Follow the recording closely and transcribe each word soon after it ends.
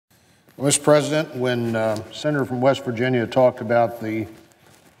Mr. President, when Senator from West Virginia talked about the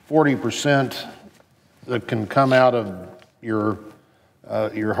 40% that can come out of your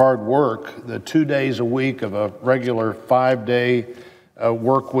hard work, the 2 days a week of a regular 5-day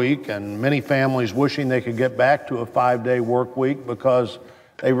work week, and many families wishing they could get back to a 5-day work week because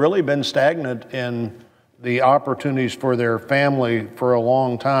they've really been stagnant in the opportunities for their family for a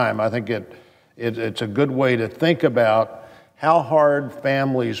long time. I think it's a good way to think about how hard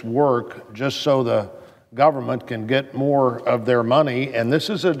families work just so the government can get more of their money. And this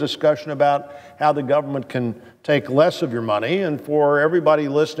is a discussion about how the government can take less of your money. And for everybody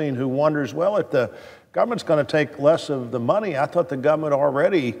listening who wonders, well, if the government's going to take less of the money, I thought the government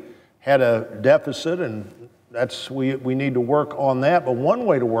already had a deficit, and we need to work on that. But one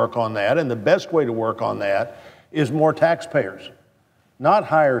way to work on that, and the best way to work on that, is more taxpayers. Not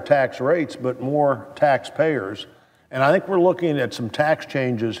higher tax rates, but more taxpayers. And I think we're looking at some tax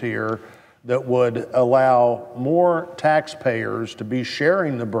changes here that would allow more taxpayers to be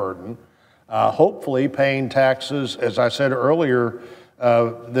sharing the burden, hopefully paying taxes, as I said earlier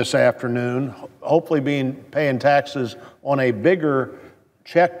this afternoon, hopefully paying taxes on a bigger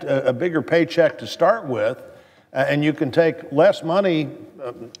paycheck to start with, and you can take less money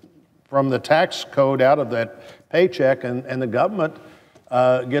from the tax code out of that paycheck, and the government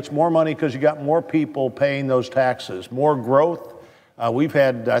gets more money because you got more people paying those taxes, more growth. We've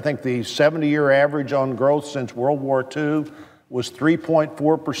had, I think, the 70-year average on growth since World War II was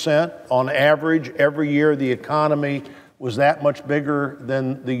 3.4% on average. Every year the economy was that much bigger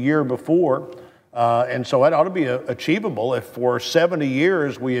than the year before. And so it ought to be achievable. If for 70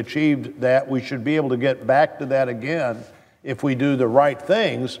 years we achieved that, we should be able to get back to that again if we do the right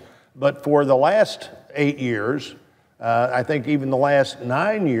things. But for the last 8 years, I think even the last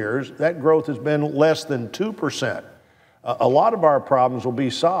 9 years, that growth has been less than 2%. A lot of our problems will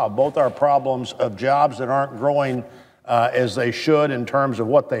be solved, both our problems of jobs that aren't growing as they should in terms of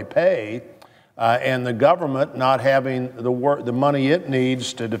what they pay, and the government not having the money it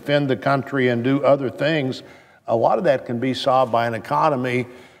needs to defend the country and do other things. A lot of that can be solved by an economy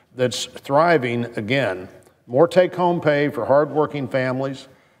that's thriving again. More take-home pay for hardworking families.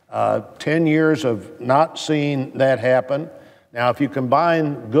 10 years of not seeing that happen. Now, if you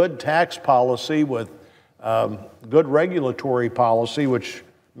combine good tax policy with good regulatory policy, which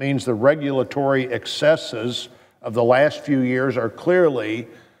means the regulatory excesses of the last few years are clearly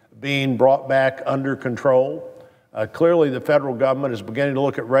being brought back under control. Clearly, the federal government is beginning to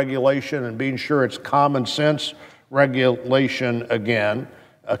look at regulation and being sure it's common sense regulation again.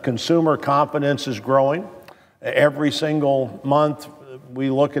 Consumer confidence is growing. Every single month, we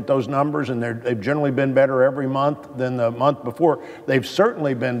look at those numbers, and they've generally been better every month than the month before. They've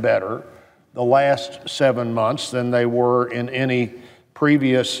certainly been better the last 7 months than they were in any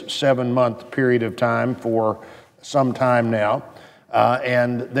previous 7-month period of time for some time now.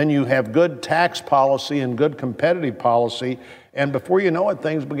 And then you have good tax policy and good competitive policy, and before you know it,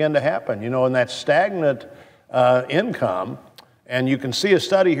 things begin to happen. And that stagnant income, and you can see a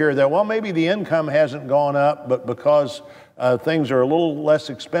study here that, well, maybe the income hasn't gone up, but because things are a little less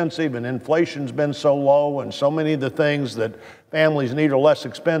expensive and inflation's been so low and so many of the things that families need are less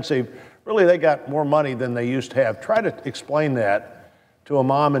expensive, really they got more money than they used to have. Try to explain that to a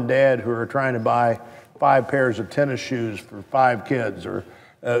mom and dad who are trying to buy 5 pairs of tennis shoes for 5 kids, or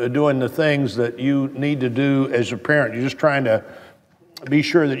doing the things that you need to do as a parent. You're just trying to be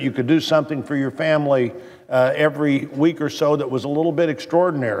sure that you could do something for your family every week or so that was a little bit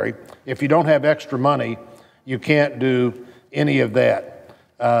extraordinary. If you don't have extra money, you can't do any of that.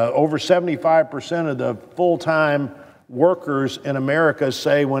 Over 75% of the full-time workers in America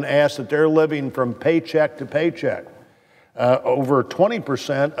say when asked that they're living from paycheck to paycheck. Over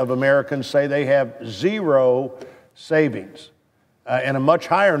 20% of Americans say they have zero savings. And a much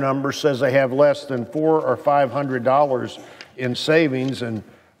higher number says they have less than $400 or $500 in savings. And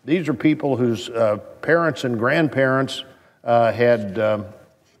these are people whose parents and grandparents had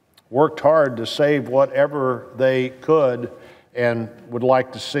worked hard to save whatever they could and would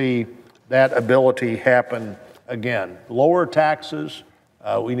like to see that ability happen again. Lower taxes.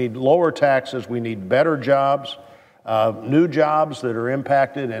 We need lower taxes. We need better jobs. New jobs that are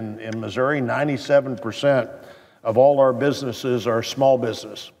impacted in Missouri. 97% of all our businesses are small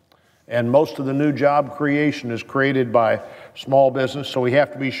business. And most of the new job creation is created by small business. So we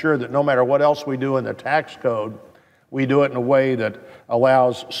have to be sure that no matter what else we do in the tax code, we do it in a way that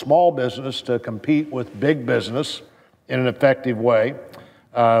allows small business to compete with big business in an effective way.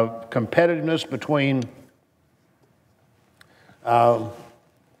 Competitiveness between the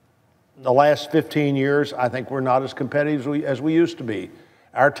last 15 years, I think we're not as competitive as we used to be.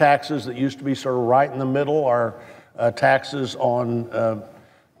 Our taxes that used to be sort of right in the middle are taxes on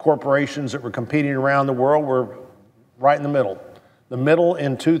corporations that were competing around the world were right in the middle. The middle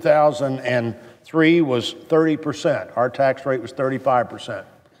in 2003 was 30%. Our tax rate was 35%.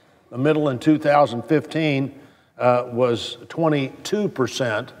 The middle in 2015 was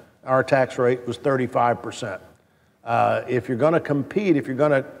 22%. Our tax rate was 35%. If you're going to compete, if you're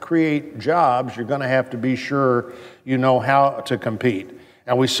going to create jobs, you're going to have to be sure you know how to compete.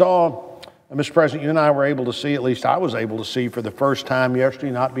 And we saw, Mr. President, you and I were able to see, at least I was able to see for the first time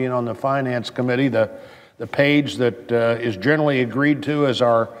yesterday, not being on the Finance Committee, the page that is generally agreed to as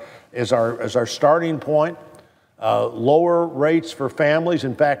our starting point. Lower rates for families,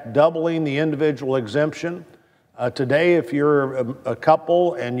 in fact, doubling the individual exemption. Today, if you're a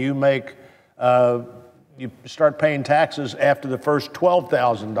couple and you make, you start paying taxes after the first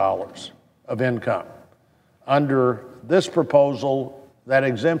 $12,000 of income. Under this proposal, that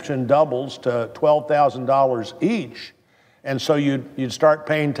exemption doubles to $12,000 each, and so you'd start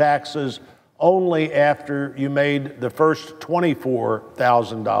paying taxes only after you made the first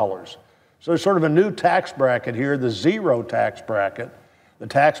 $24,000. So there's sort of a new tax bracket here, the zero tax bracket, the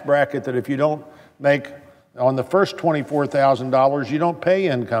tax bracket that if you don't make on the first $24,000, you don't pay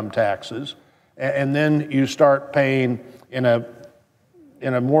income taxes, and then you start paying in a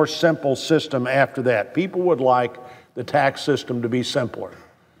more simple system after that. People would like the tax system to be simpler.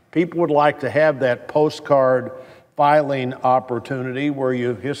 People would like to have that postcard filing opportunity where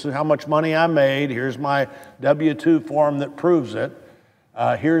here's how much money I made, here's my W-2 form that proves it,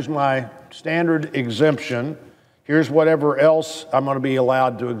 here's my standard exemption, here's whatever else I'm going to be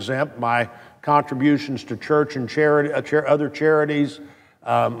allowed to exempt, my contributions to church and charity, other charities,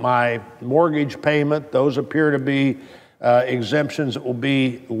 my mortgage payment, those appear to be exemptions that will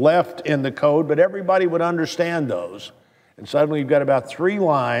be left in the code, but everybody would understand those. And suddenly you've got about 3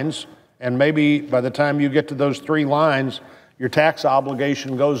 lines, and maybe by the time you get to those 3 lines, your tax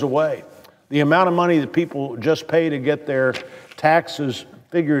obligation goes away. The amount of money that people just pay to get their taxes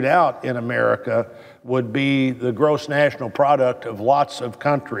figured out in America would be the gross national product of lots of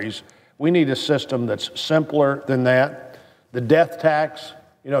countries. We need a system that's simpler than that. The death tax,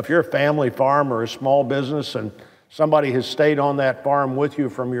 you know, if you're a family farm or a small business and somebody has stayed on that farm with you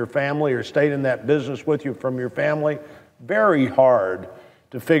from your family or stayed in that business with you from your family, very hard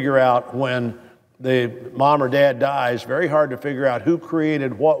to figure out when the mom or dad dies, very hard to figure out who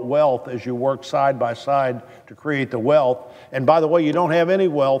created what wealth as you work side by side to create the wealth. And by the way, you don't have any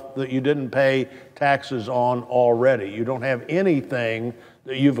wealth that you didn't pay taxes on already. You don't have anything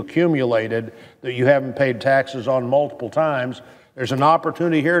that you've accumulated that you haven't paid taxes on multiple times. There's an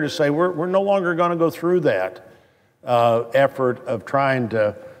opportunity here to say we're no longer going to go through that effort of trying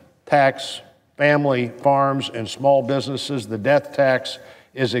to tax family farms and small businesses. The death tax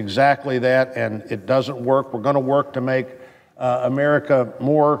is exactly that, and it doesn't work. We're going to work to make America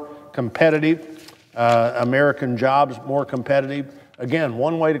more competitive, American jobs more competitive. Again,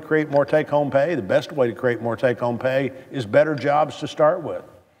 one way to create more take-home pay, the best way to create more take-home pay is better jobs to start with.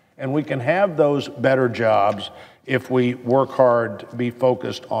 And we can have those better jobs if we work hard to be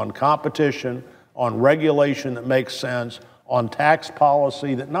focused on competition, on regulation that makes sense, on tax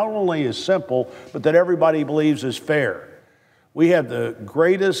policy that not only is simple, but that everybody believes is fair. We have the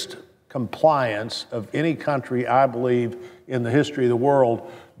greatest compliance of any country, I believe, in the history of the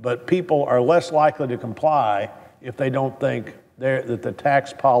world, but people are less likely to comply if they don't think that the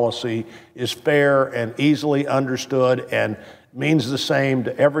tax policy is fair and easily understood and means the same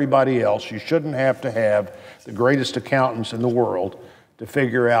to everybody else. You shouldn't have to have the greatest accountants in the world to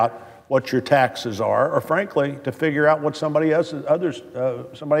figure out what your taxes are, or frankly, to figure out what somebody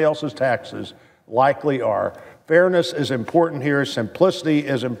else's taxes likely are. Fairness is important here, simplicity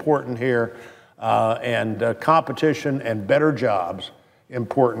is important here, and competition and better jobs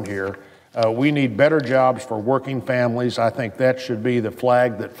important here. We need better jobs for working families. I think that should be the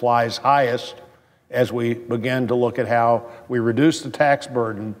flag that flies highest as we begin to look at how we reduce the tax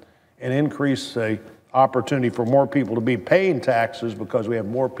burden and increase the opportunity for more people to be paying taxes because we have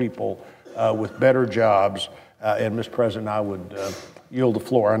more people with better jobs. And Mr. President, I would yield the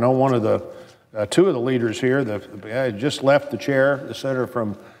floor. I know one of the two of the leaders here, just left the chair, the senator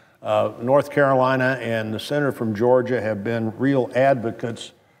from North Carolina and the senator from Georgia have been real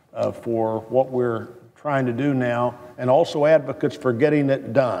advocates for what we're trying to do now, and also advocates for getting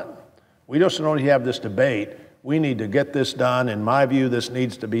it done. We just don't have this debate. We need to get this done. In my view, this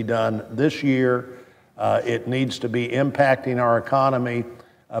needs to be done this year. It needs to be impacting our economy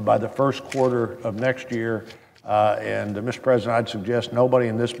by the first quarter of next year. And Mr. President, I'd suggest nobody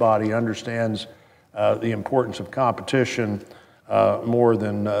in this body understands the importance of competition more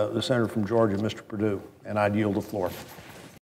than the senator from Georgia, Mr. Perdue, and I'd yield the floor.